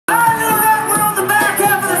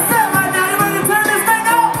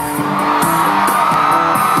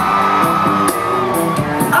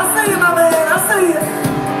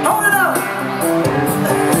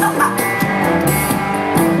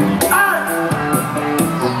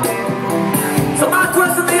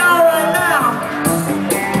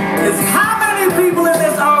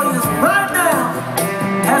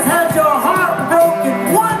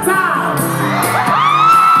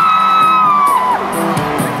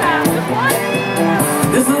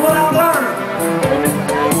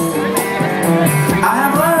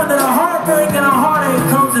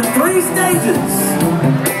3 stages.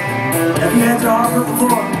 Have you had your heart broken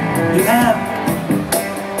before? You have?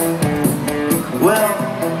 Well,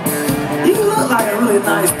 you look like a really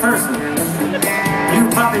nice person. You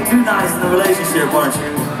were probably too nice in the relationship, weren't you?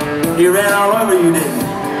 He ran all over you, didn't he?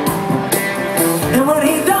 And when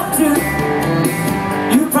he dumped you,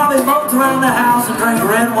 you probably moped around the house and drank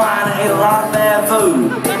red wine and ate a lot of bad food.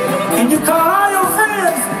 And you called all your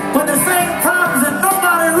friends with the same problems that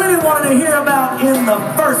nobody really wanted to hear about in the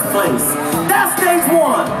first place. That's stage 1.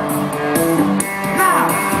 Now,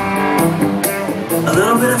 a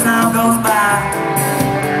little bit of time goes by.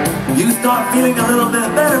 You start feeling a little bit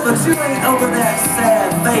better, but you ain't over that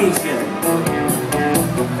sad phase yet.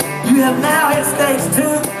 You have now hit stage 2.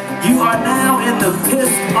 You are now in the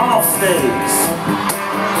pissed off stage.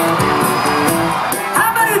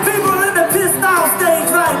 How many people are in the pissed off stage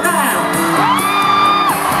right now?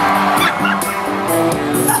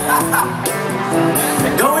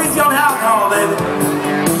 Go easy on alcohol, baby.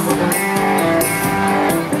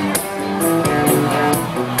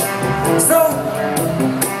 So,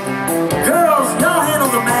 girls, y'all handle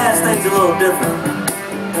the mad stage a little different.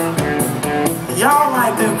 Y'all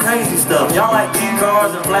like do crazy stuff. Y'all like key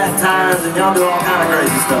cars and flat tires, and y'all do all kind of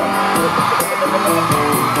crazy stuff.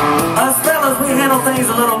 Us fellas, we handle things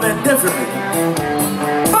a little bit differently.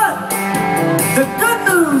 But the good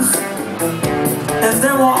news is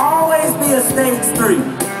there will always be a stage 3.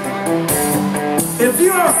 If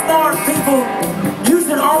you are smart people, you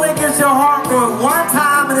should only get your heart broke one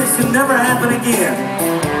time and it should never happen again.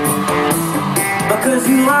 Because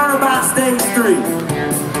you learn about stage 3.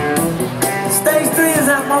 Stage 3 is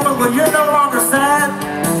that moment where you're no longer sad,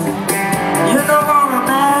 you're no longer